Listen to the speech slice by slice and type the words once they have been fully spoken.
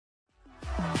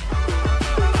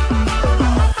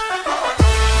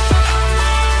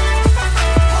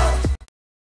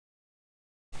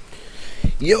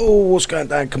Yo, what's going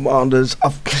down, commanders?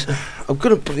 I'm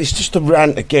gonna. It's just a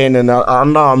rant again, and I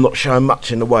know I'm not showing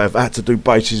much in the way. I've had to do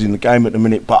bases in the game at the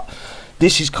minute, but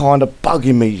this is kind of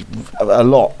bugging me a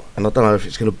lot, and I don't know if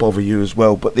it's going to bother you as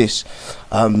well. But this,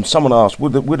 someone asked,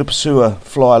 would a Pursuer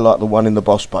fly like the one in the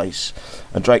boss base?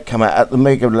 And Drake come out at the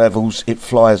mega levels. It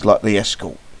flies like the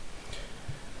Escort,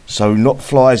 so not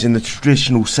flies in the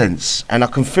traditional sense. And I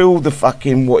can feel the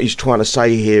fucking what he's trying to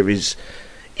say here is.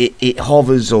 It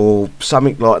hovers or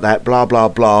something like that, blah blah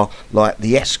blah, like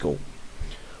the Escort.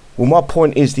 Well, my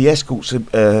point is the Escort's,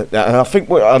 and I think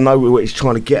I know what he's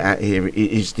trying to get at here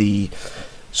is the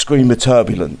Screamer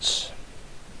turbulence.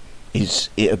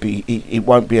 It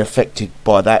won't be affected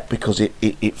by that because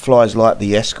it flies like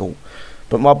the Escort.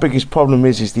 But my biggest problem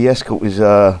is the Escort is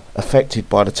affected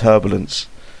by the turbulence,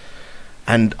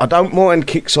 and I don't mind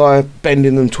Kixeye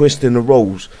bending and twisting the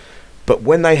rules. But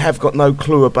when they have got no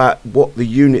clue about what the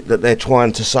unit that they're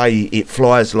trying to say it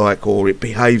flies like or it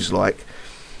behaves like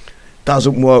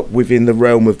doesn't work within the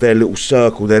realm of their little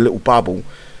circle, their little bubble,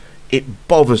 it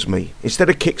bothers me. Instead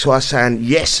of Kixeye saying,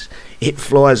 yes, it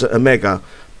flies at a mega,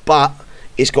 but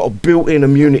it's got a built-in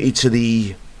immunity to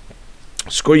the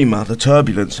Screamer, the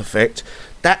turbulence effect,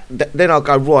 then I'll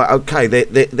go, right, okay,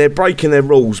 they're breaking their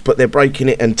rules, but they're breaking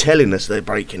it and telling us they're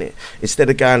breaking it,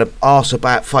 instead of going arse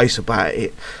about face about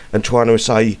it and trying to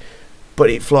say,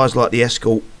 but it flies like the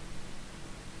Escort,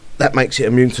 that makes it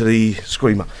immune to the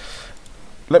Screamer.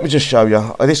 Let me just show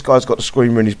you. This guy's got the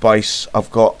Screamer in his base.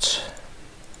 I've got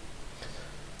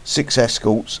 6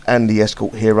 Escorts and the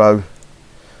Escort Hero.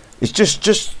 It's just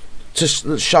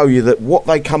to show you that what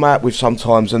they come out with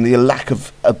sometimes and the lack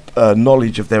of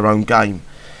knowledge of their own game.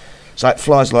 So it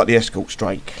flies like the Escort's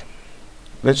Drake.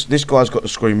 This guy's got the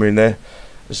Screamer in there.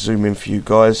 Let's zoom in for you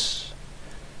guys.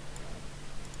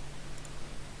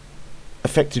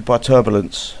 Affected by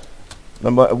turbulence. No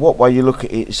matter what way you look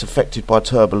at it, it's affected by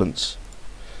turbulence.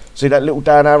 See that little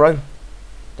down arrow?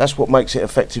 That's what makes it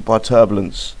affected by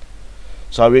turbulence.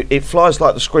 So it flies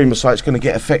like the Screamer, so it's going to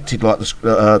get affected like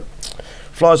the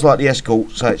flies like the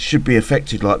Escort, so it should be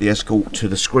affected like the Escort to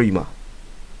the Screamer,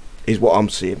 is what I'm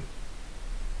seeing.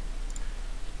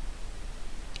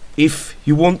 If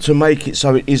you want to make it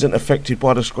so it isn't affected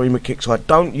by the Screamer Kixeye,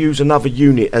 don't use another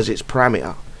unit as its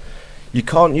parameter. You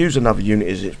can't use another unit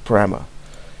as its parameter.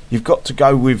 You've got to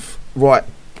go with, right,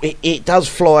 it does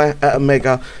fly at a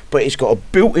mega, but it's got a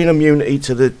built-in immunity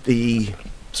to the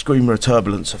Screamer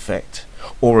turbulence effect,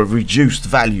 or a reduced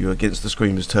value against the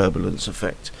Screamer's turbulence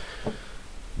effect.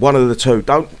 One of the two.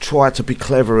 Don't try to be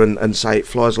clever and say it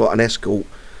flies like an Escort.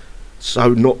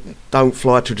 So don't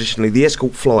fly traditionally. The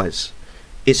Escort flies.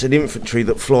 It's an infantry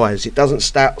that flies. It doesn't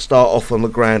start off on the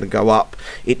ground and go up.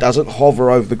 It doesn't hover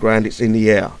over the ground. It's in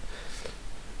the air.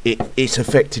 It's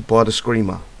affected by the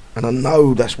Screamer, and I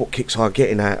know that's what Kixeye are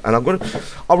getting at. And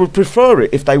I would prefer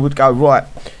it if they would go, right,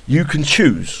 you can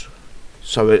choose.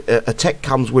 So a tech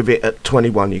comes with it at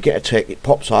 21. You get a tech, it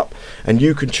pops up, and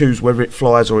you can choose whether it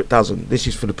flies or it doesn't. This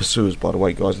is for the Pursuers, by the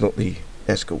way, guys, not the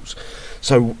Escorts.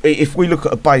 So if we look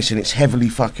at a base and it's heavily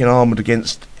fucking armoured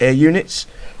against air units,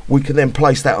 we can then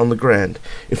place that on the ground.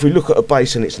 If we look at a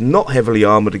base and it's not heavily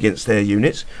armoured against air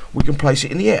units, we can place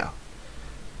it in the air.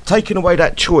 Taking away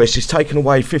that choice is taking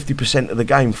away 50% of the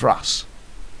game for us.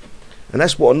 And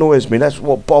that's what annoys me, that's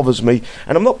what bothers me.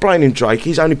 And I'm not blaming Drake,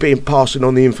 he's only passing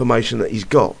on the information that he's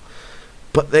got.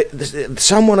 But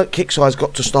someone at Kixeye's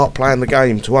got to start playing the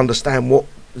game to understand what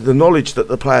the knowledge that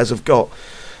the players have got.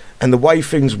 And the way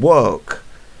things work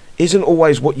isn't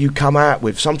always what you come out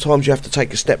with. Sometimes you have to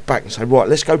take a step back and say, right,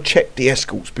 let's go check the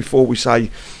Escorts before we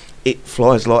say it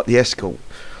flies like the Escort.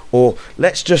 Or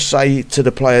let's just say to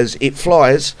the players, it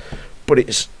flies, but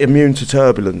it's immune to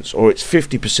turbulence, or it's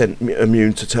 50%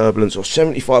 immune to turbulence, or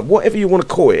 75%, whatever you want to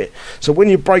call it. So when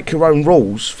you break your own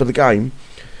rules for the game,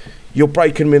 you're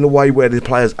breaking them in a way where the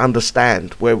players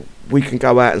understand, where we can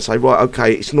go out and say, right,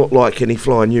 okay, it's not like any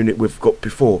flying unit we've got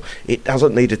before. It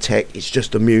doesn't need a tech, it's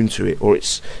just immune to it, or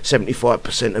it's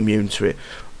 75% immune to it.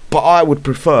 But I would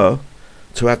prefer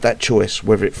to have that choice,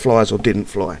 whether it flies or didn't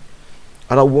fly.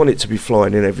 I don't want it to be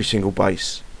flying in every single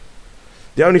base.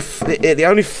 The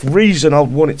only reason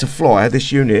I'd want it to fly,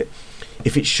 this unit,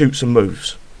 if it shoots and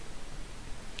moves.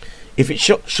 If it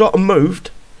shot and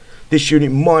moved, this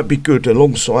unit might be good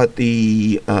alongside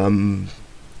the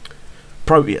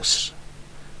Proteus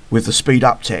with the speed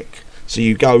up tech. So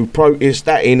you go Proteus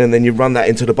that in, and then you run that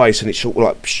into the base, and it's sort of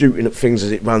like shooting at things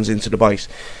as it runs into the base.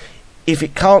 If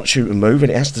it can't shoot and move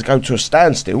and it has to go to a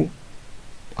standstill,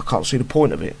 I can't see the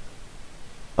point of it.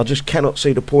 I just cannot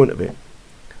see the point of it.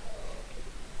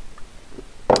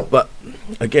 But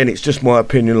again, it's just my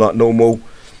opinion, like normal.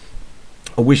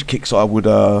 I wish Kixeye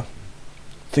would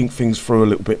think things through a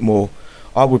little bit more.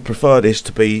 I would prefer this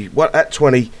to be at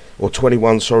 20 or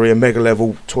 21, sorry, a mega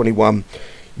level 21.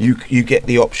 You get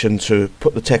the option to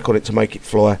put the tech on it to make it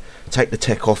fly, take the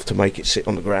tech off to make it sit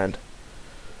on the ground.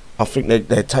 I think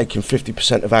they're taking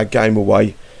 50% of our game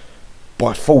away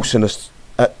by forcing us.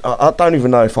 I don't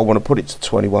even know if I want to put it to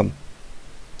 21.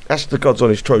 That's the God's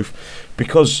honest truth,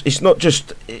 because it's not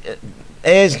just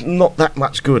air's not that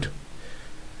much good.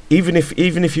 Even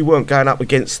if you weren't going up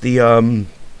against the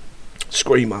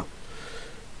Screamer,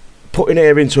 putting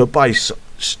air into a base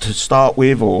to start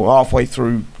with or halfway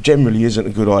through generally isn't a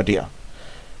good idea,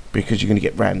 because you're going to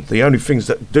get rammed. The only things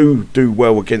that do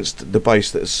well against the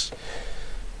base that's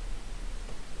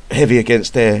heavy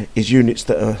against air is units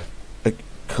that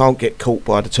can't get caught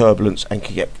by the turbulence and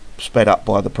can get sped up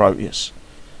by the Perseus.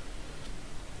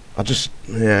 I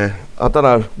don't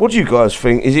know. What do you guys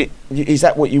think? Is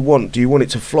that what you want? Do you want it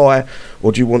to fly,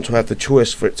 or do you want to have the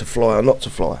choice for it to fly or not to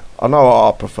fly? I know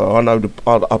what I prefer.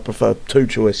 I prefer two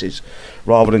choices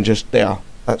rather than just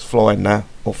that's flying now,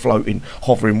 or floating,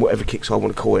 hovering, whatever kicks I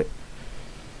want to call it.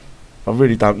 I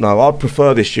really don't know. I'd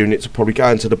prefer this unit to probably go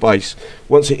into the base.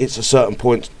 Once it hits a certain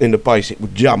point in the base, it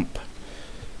would jump.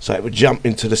 So it would jump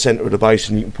into the centre of the base,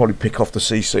 and you can probably pick off the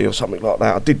CC or something like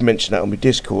that. I did mention that on my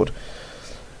Discord.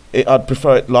 I'd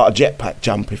prefer it like a jetpack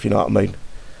jump, if you know what I mean.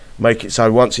 Make it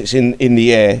so once it's in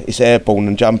the air, it's airborne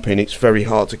and jumping, it's very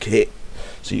hard to hit.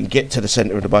 So you can get to the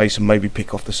centre of the base and maybe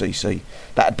pick off the CC.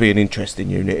 That'd be an interesting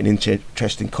unit, an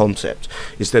interesting concept.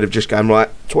 Instead of just going, right,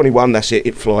 21, that's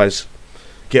it flies.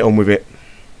 Get on with it.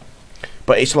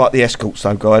 But it's like the escorts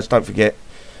though, guys, don't forget.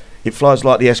 It flies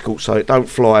like the escorts, so it don't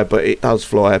fly, but it does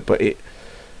fly, but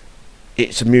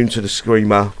it's immune to the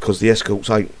Screamer, because the escorts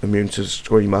ain't immune to the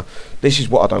Screamer. This is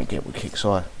what I don't get with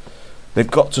Kixeye. They've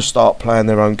got to start playing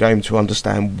their own game to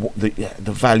understand what the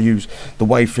values, the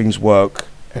way things work,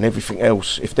 and everything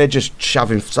else. If they're just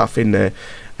shoving stuff in there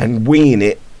and winging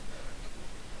it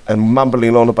and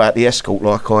mumbling on about the escort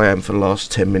like I am for the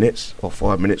last 10 minutes or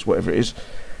 5 minutes, whatever it is,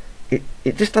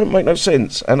 it just don't make no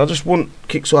sense. And I just want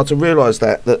Kixeye to realise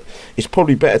that it's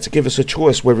probably better to give us a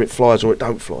choice whether it flies or it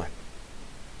don't fly.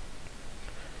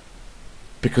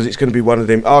 Because it's going to be one of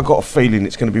them. I've got a feeling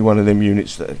it's going to be one of them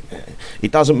units that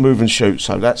it doesn't move and shoot.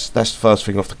 So that's the first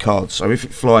thing off the card. So if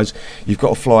it flies, you've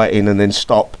got to fly it in and then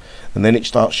stop, and then it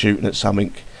starts shooting at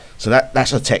something. So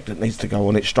that's a tech that needs to go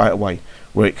on it straight away,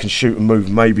 where it can shoot and move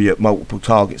maybe at multiple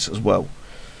targets as well,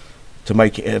 to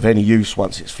make it of any use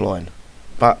once it's flying.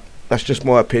 But that's just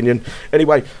my opinion.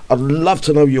 Anyway, I'd love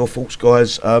to know your thoughts,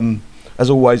 guys. As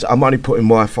always, I'm only putting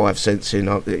my 5 cents in.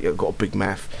 I've got a big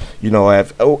mouth, you know I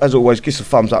have. As always, give us a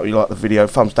thumbs up if you like the video,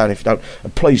 thumbs down if you don't,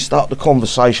 and please start the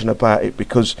conversation about it,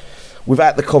 because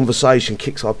without the conversation,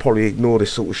 Kixeye probably ignore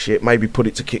this sort of shit. Maybe put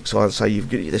it to Kixeye and say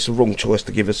this is a wrong choice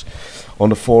to give us on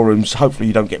the forums. Hopefully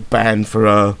you don't get banned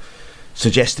for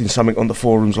suggesting something on the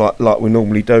forums like we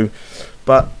normally do.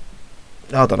 But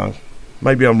I don't know,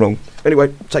 maybe I'm wrong.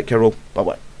 Anyway, take care all, bye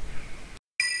bye.